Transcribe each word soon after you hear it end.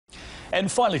And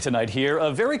finally tonight here,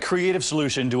 a very creative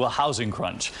solution to a housing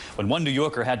crunch. When one New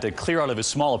Yorker had to clear out of his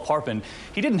small apartment,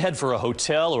 he didn't head for a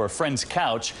hotel or a friend's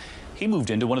couch. He moved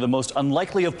into one of the most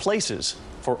unlikely of places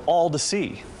for all to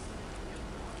see.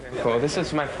 Cool, this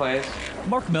is my place.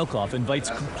 Mark Melkoff invites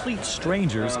complete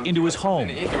strangers into his home,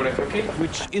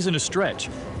 which isn't a stretch,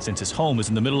 since his home is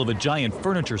in the middle of a giant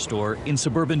furniture store in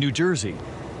suburban New Jersey.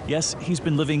 Yes, he's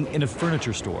been living in a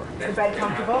furniture store. Is the bed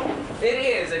comfortable? It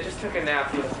is. I just took a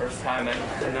nap for the first time.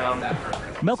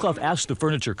 Melkoff asked the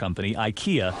furniture company,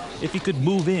 Ikea, if he could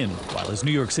move in while his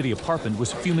New York City apartment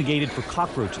was fumigated for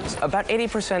cockroaches. About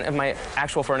 80% of my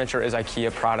actual furniture is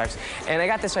Ikea products, and I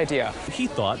got this idea. He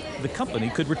thought the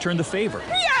company could return the favor.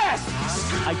 Yes!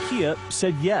 Ikea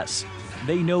said yes.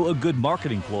 They know a good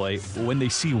marketing ploy when they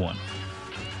see one.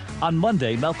 On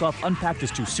Monday, Melkoff unpacked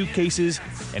his 2 suitcases,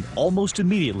 and almost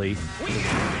immediately,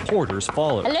 porters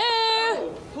followed. Hello!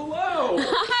 Oh, hello!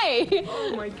 Hi!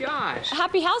 Oh my gosh!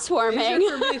 Happy housewarming!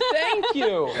 For me, thank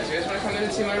you! You guys want to come in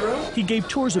and see my room? He gave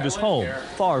tours of his home,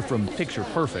 far from picture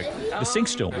perfect. The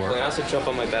sinks don't work. I also jump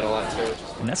on my bed a lot too.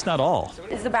 And that's not all.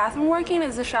 Is the bathroom working?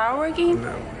 Is the shower working?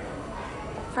 No.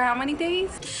 For how many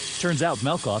days? Turns out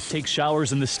Melkoff takes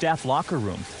showers in the staff locker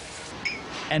room.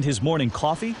 And his morning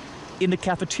coffee? In the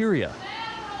cafeteria.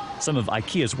 Some of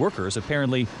Ikea's workers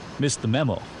apparently missed the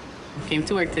memo. Came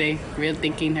to work today, real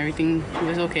thinking everything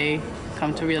was okay.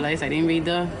 Come to realize I didn't read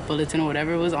the bulletin or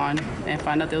whatever was on and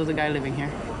found out there was a guy living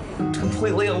here.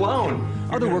 Completely alone.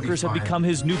 Other workers have become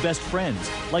his new best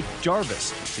friends, like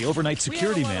Jarvis, the overnight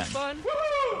security man.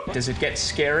 Does it get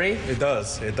scary? It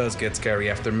does. It does get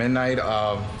scary. After midnight,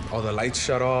 all the lights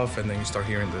shut off, and then you start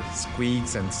hearing the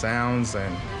squeaks and sounds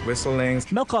and whistling.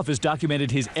 Melkoff has documented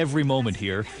his every moment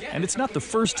here, and it's not the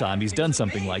first time he's done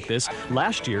something like this.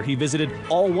 Last year, he visited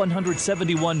all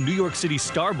 171 New York City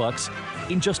Starbucks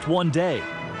in just one day.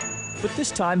 But this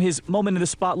time, his moment in the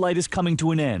spotlight is coming to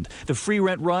an end. The free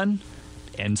rent run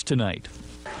ends tonight.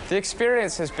 The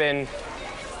experience has been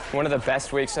one of the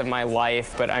best weeks of my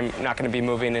life, but I'm not going to be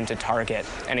moving into Target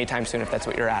anytime soon if that's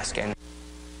what you're asking.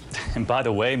 And by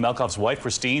the way, Melkoff's wife,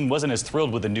 Christine, wasn't as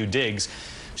thrilled with the new digs.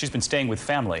 She's been staying with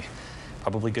family.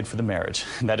 Probably good for the marriage.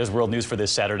 That is World News for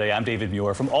this Saturday. I'm David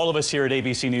Muir. From all of us here at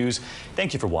ABC News,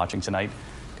 thank you for watching tonight.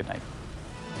 Good night.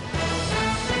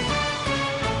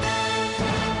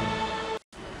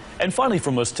 And finally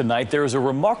from us tonight, there is a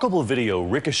remarkable video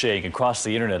ricocheting across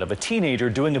the internet of a teenager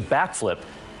doing a backflip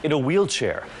in a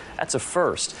wheelchair. That's a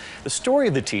first. The story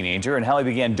of the teenager and how he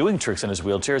began doing tricks in his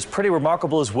wheelchair is pretty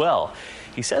remarkable as well.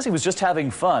 He says he was just having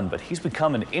fun, but he's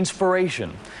become an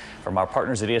inspiration. From our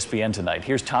partners at ESPN tonight,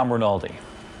 here's Tom Rinaldi.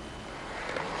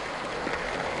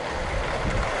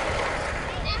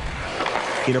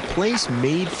 In a place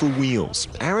made for wheels,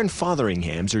 Aaron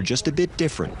Fotheringham's are just a bit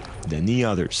different than the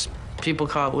others. People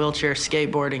call it wheelchair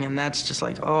skateboarding, and that's just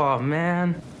like, oh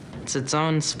man, it's its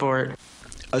own sport.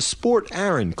 A sport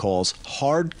Aaron calls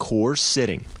hardcore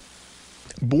sitting.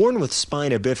 Born with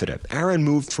spina bifida, Aaron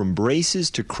moved from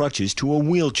braces to crutches to a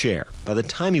wheelchair. By the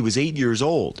time he was 8 years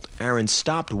old, Aaron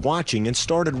stopped watching and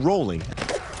started rolling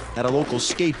at a local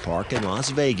skate park in Las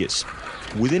Vegas.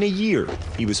 Within a year,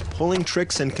 he was pulling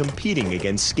tricks and competing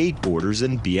against skateboarders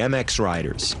and BMX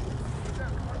riders.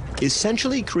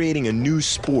 Essentially creating a new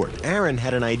sport, Aaron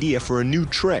had an idea for a new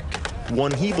trick,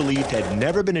 one he believed had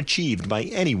never been achieved by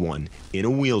anyone in a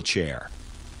wheelchair.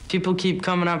 People keep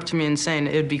coming up to me and saying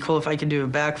it'd be cool if I could do a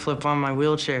backflip on my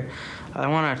wheelchair. I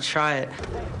want to try it.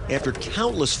 After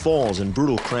countless falls and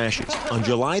brutal crashes, on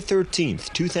July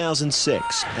 13th,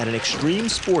 2006, at an extreme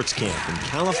sports camp in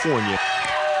California,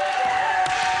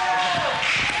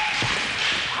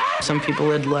 Some people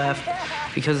had left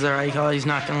because they're like, oh, he's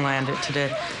not going to land it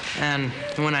today. And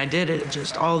when I did it,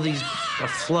 just a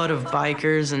flood of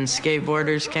bikers and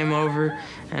skateboarders came over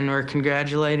and were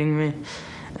congratulating me.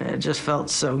 And it just felt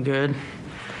so good.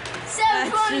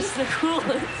 That's just the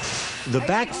coolest. the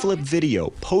backflip video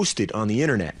posted on the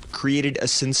internet created a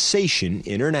sensation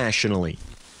internationally.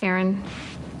 Aaron,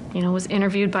 was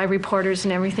interviewed by reporters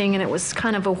and everything, and it was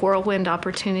kind of a whirlwind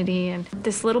opportunity. And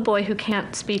this little boy who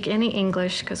can't speak any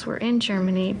English, because we're in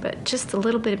Germany, but just a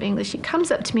little bit of English, he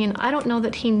comes up to me, and I don't know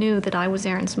that he knew that I was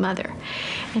Aaron's mother.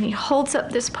 And he holds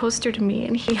up this poster to me,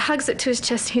 and he hugs it to his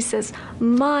chest. He says,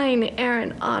 "Mine,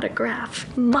 Aaron autograph.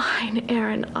 Mine,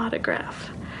 Aaron autograph."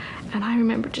 And I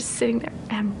remember just sitting there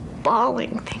and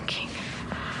bawling, thinking,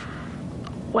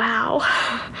 wow,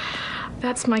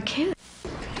 that's my kid.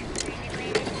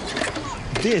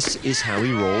 This is how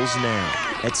he rolls now.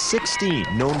 At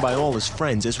 16, known by all his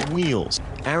friends as Wheels,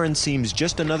 Aaron seems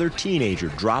just another teenager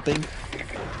dropping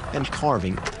and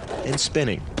carving and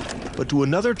spinning. But to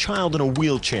another child in a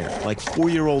wheelchair, like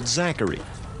 4-year-old Zachary,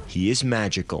 he is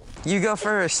magical. You go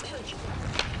first.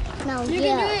 No,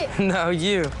 you. No,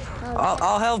 you.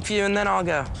 I'll help you, and then I'll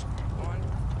go.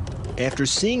 After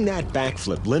seeing that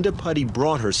backflip, Linda Putty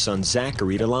brought her son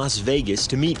Zachary to Las Vegas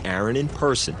to meet Aaron in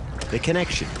person. The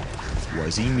connection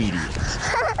was immediate.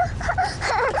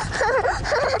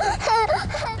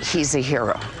 He's a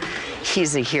hero.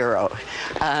 He's a hero.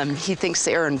 He thinks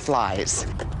Aaron flies.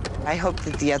 I hope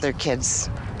that the other kids,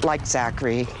 like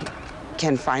Zachary,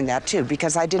 can find that too,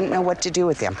 because I didn't know what to do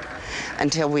with him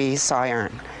until we saw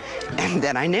Aaron. And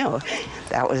then I knew.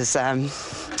 That was,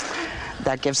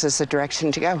 that gives us a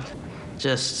direction to go.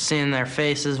 Just seeing their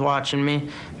faces watching me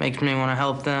makes me want to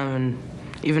help them, and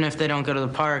even if they don't go to the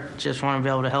park, just want to be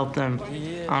able to help them,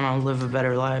 I don't know, live a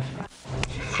better life.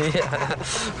 Yeah.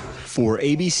 For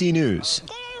ABC News,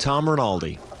 Tom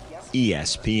Rinaldi,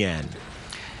 ESPN.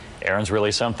 Aaron's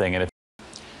really something, and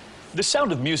The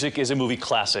Sound of Music is a movie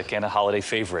classic and a holiday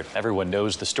favorite. Everyone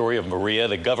knows the story of Maria,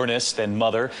 the governess, then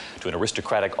mother to an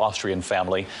aristocratic Austrian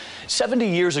family. 70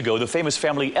 years ago, the famous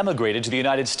family emigrated to the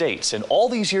United States, and all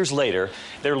these years later,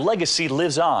 their legacy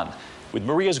lives on, with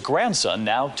Maria's grandson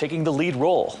now taking the lead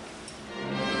role.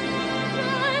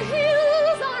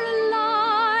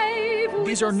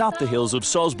 These are not the hills of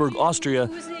Salzburg, Austria,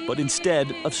 but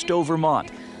instead of Stowe, Vermont,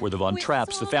 where the Von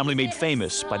Trapps, the family made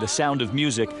famous by The Sound of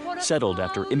Music, settled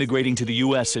after immigrating to the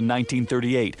U.S. in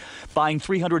 1938, buying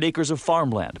 300 acres of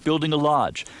farmland, building a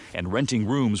lodge, and renting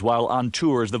rooms while on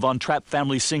tour as the Von Trapp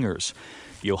family singers.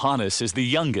 Johannes is the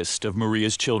youngest of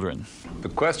Maria's children. The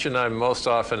question I'm most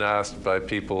often asked by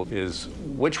people is,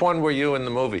 which one were you in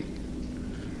the movie?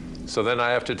 So then I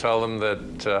have to tell them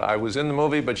that I was in the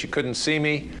movie, but you couldn't see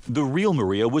me. The real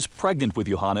Maria was pregnant with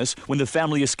Johannes when the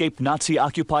family escaped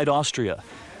Nazi-occupied Austria.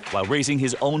 While raising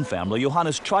his own family,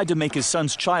 Johannes tried to make his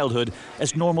son's childhood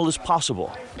as normal as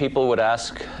possible. People would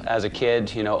ask as a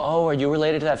kid, you know, oh, are you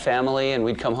related to that family? And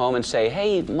we'd come home and say,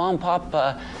 hey, Mom, Pop,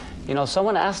 you know,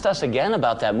 someone asked us again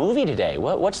about that movie today.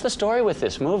 What's the story with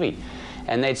this movie?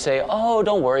 And they'd say, oh,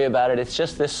 don't worry about it. It's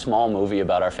just this small movie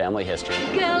about our family history.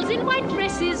 Girls in white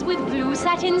dresses with blue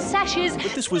satin sashes.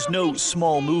 But this was no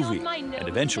small movie. And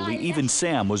eventually, even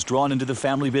Sam was drawn into the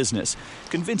family business,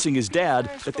 convincing his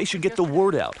dad that they should get the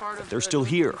word out that they're still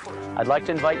here. I'd like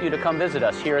to invite you to come visit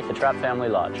us here at the Trapp Family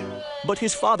Lodge. But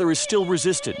his father is still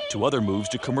resistant to other moves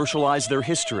to commercialize their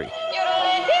history.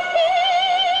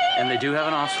 And they do have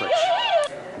an off switch.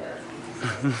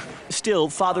 Still,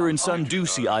 father and son do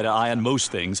see eye to eye on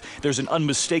most things. There's an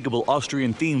unmistakable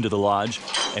Austrian theme to the lodge,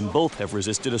 and both have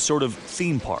resisted a sort of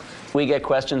theme park. We get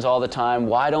questions all the time.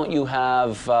 Why don't you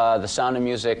have the Sound of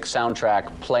Music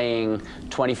soundtrack playing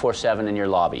 24/7 in your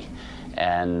lobby?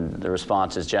 And the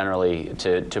response is generally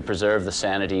to preserve the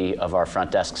sanity of our front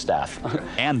desk staff.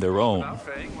 And their own.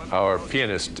 Our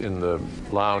pianist in the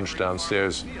lounge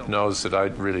downstairs knows that I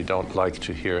really don't like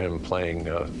to hear him playing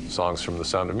songs from The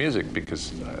Sound of Music,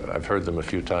 because I've heard them a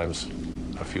few times,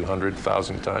 a few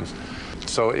 100,000 times.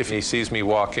 So if he sees me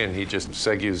walk in, he just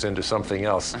segues into something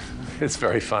else. It's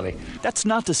very funny. That's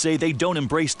not to say they don't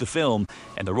embrace the film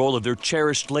and the role of their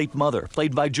cherished late mother,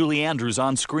 played by Julie Andrews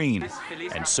on screen,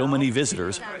 and so many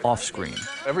visitors off screen.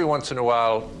 Every once in a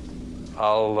while,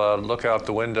 I'll look out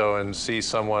the window and see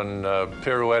someone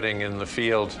pirouetting in the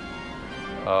field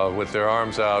with their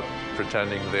arms out,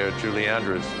 pretending they're Julie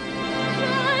Andrews.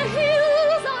 The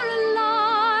hills are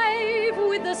alive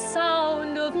with the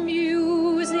sound of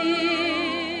music.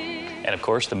 And of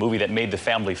course, the movie that made the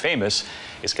family famous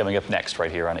is coming up next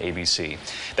right here on ABC.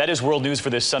 That is World News for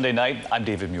this Sunday night. I'm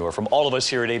David Muir. From all of us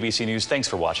here at ABC News, thanks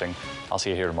for watching. I'll see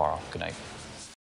you here tomorrow. Good night.